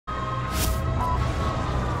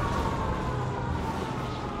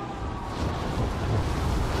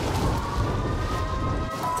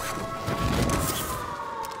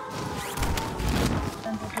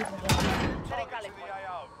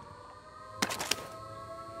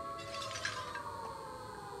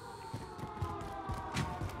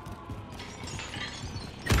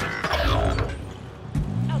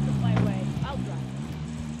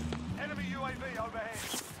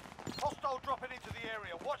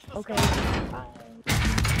Okay.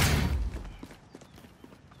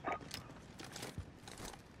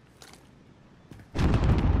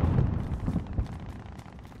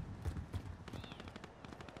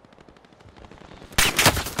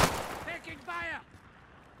 Taking fire!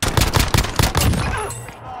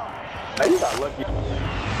 They got lucky.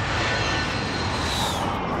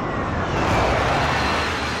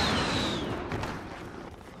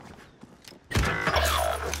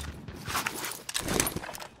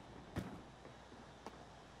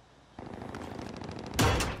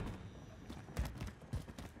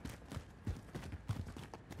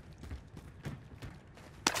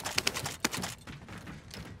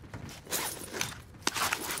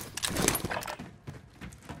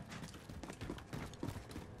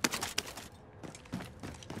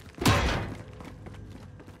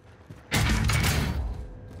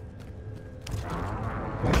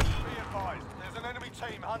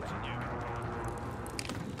 Team hunting you.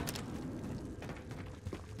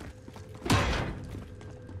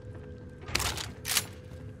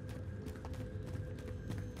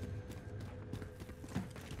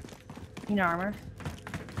 You know armor?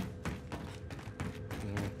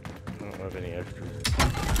 I don't have any extras.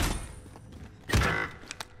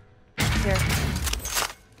 Here.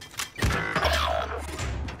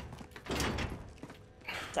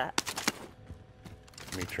 What's that?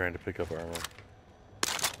 Me trying to pick up armor.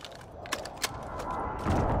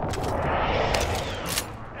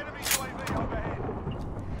 Enemy UAV overhead.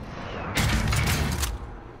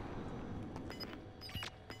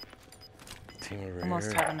 Team over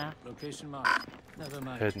Almost here. have enough. Location marked. Never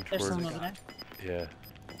mind. Heading There's towards. someone over there. Yeah.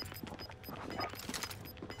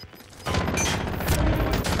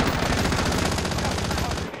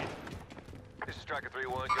 This is Striker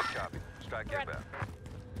 3-1, good copy. Strike inbound.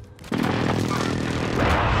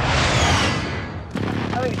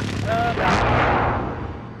 Oh, wait.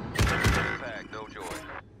 Impact, no joy.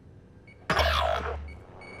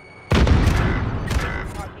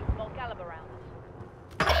 Marking small caliber rounds.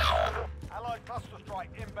 Allied cluster strike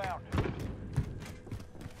inbound.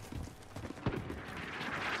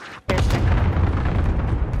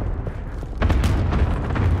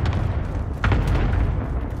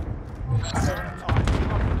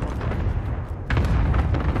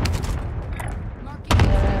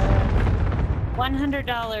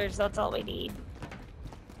 $100, that's all we need.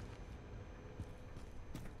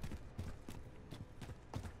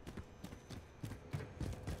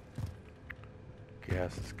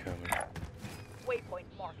 Gas is coming. Waypoint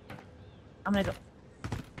marked. I'm gonna go.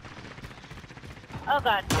 Oh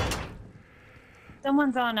god.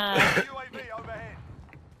 Someone's on UAV overhead.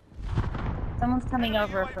 someone's coming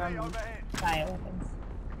over UAV from overhead. bioweapons.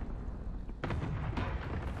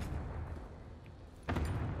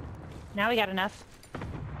 Now we got enough.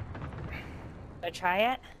 Go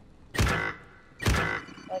try it.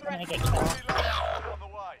 Like I'm gonna get killed. On the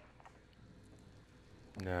way.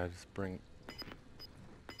 Nah, just bring.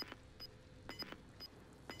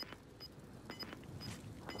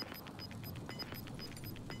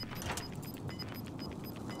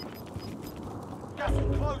 Gas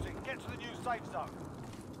is closing. Get to the new safe zone.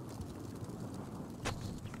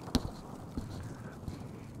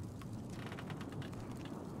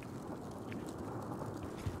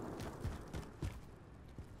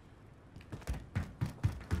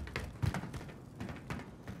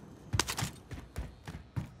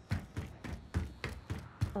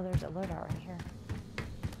 Oh, there's a loadout right here.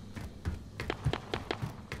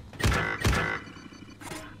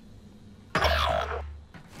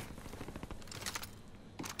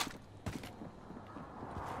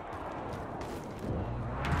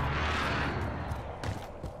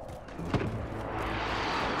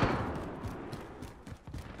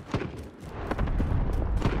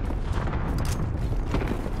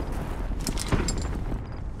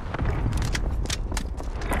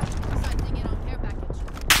 Sighting in on care package.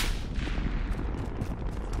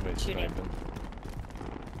 Somebody's Shooting. sniping.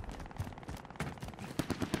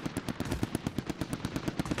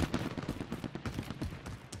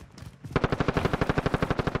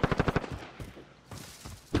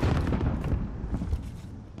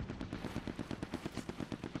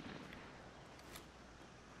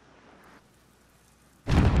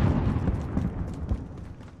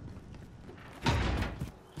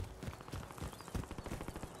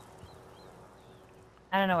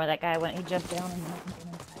 I don't know where that guy went. He jumped down and went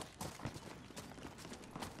inside.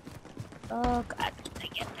 Oh god, I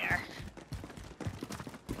get there.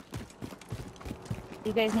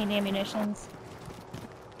 You guys need ammunitions?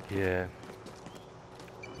 Yeah.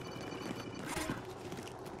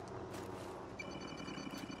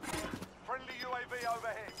 Friendly UAV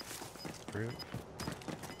overhead. Fruit.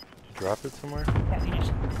 drop it somewhere? Got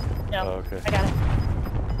munitions. No, Oh, okay. I got it.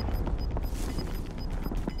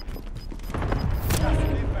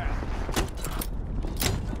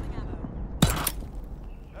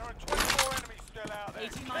 There are 24 enemies still out there.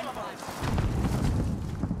 80 mile wide.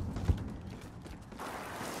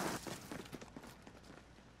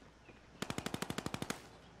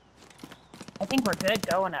 I think we're good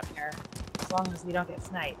going up here, as long as we don't get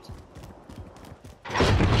sniped.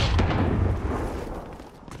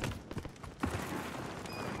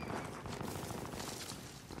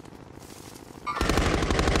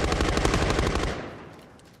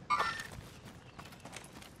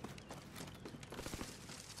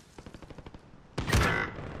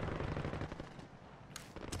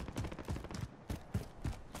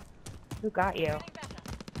 Who got you?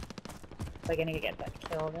 Like, I need to get that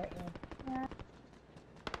kill right here. Yeah.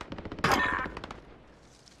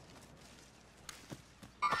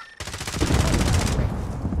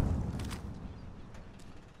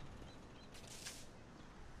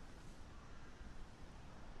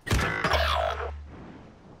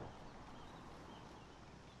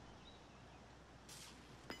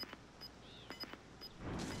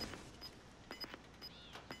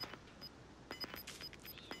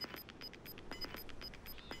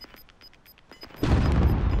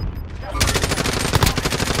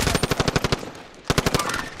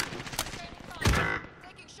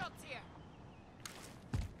 Taking shots here.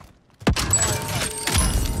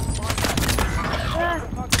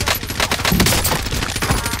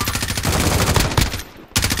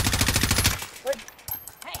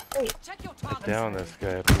 Hey, Wait. check your target. Down this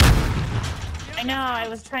guy. I know, I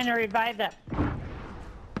was trying to revive them.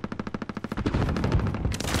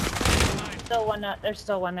 Still one, there's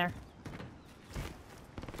still one there.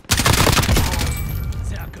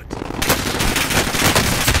 Sehr gut.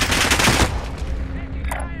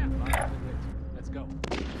 Let's go.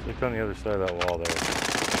 Look on the other side of that wall there.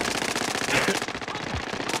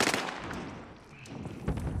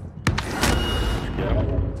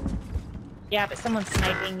 Yeah. Yeah, but someone's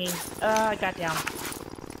sniping me. I got down.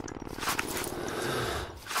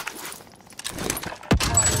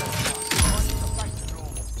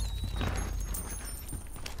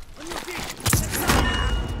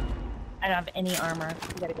 I don't have any armor.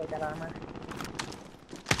 You gotta get that armor.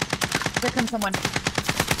 Here comes someone.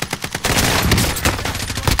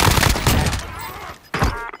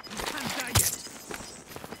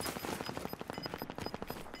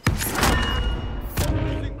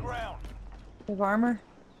 Losing ground. You have armor?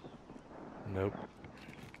 Nope.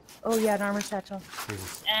 Oh yeah, an armor satchel.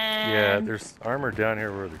 Yeah, And there's armor down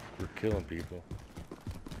here where we're killing people.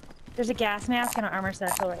 there's a gas mask and an armor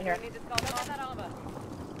satchel right here. We need to scout out that armor.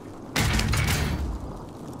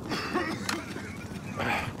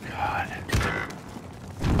 God.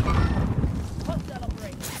 Hostile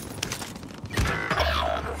operator.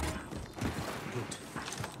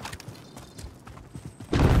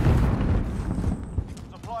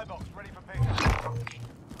 Supply box ready for pickup.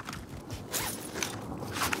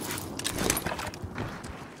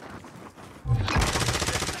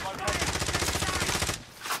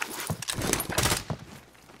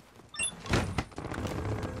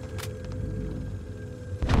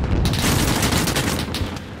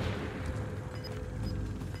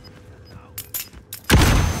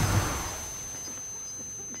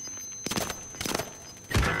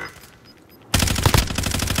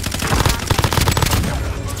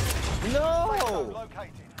 No!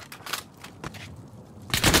 Located.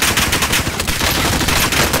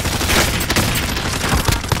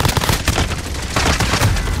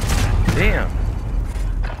 Damn.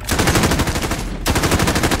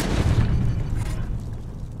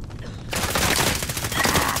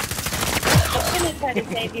 I'm gonna try to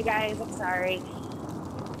save you guys. I'm sorry.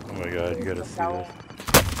 Oh my God, you gotta see this.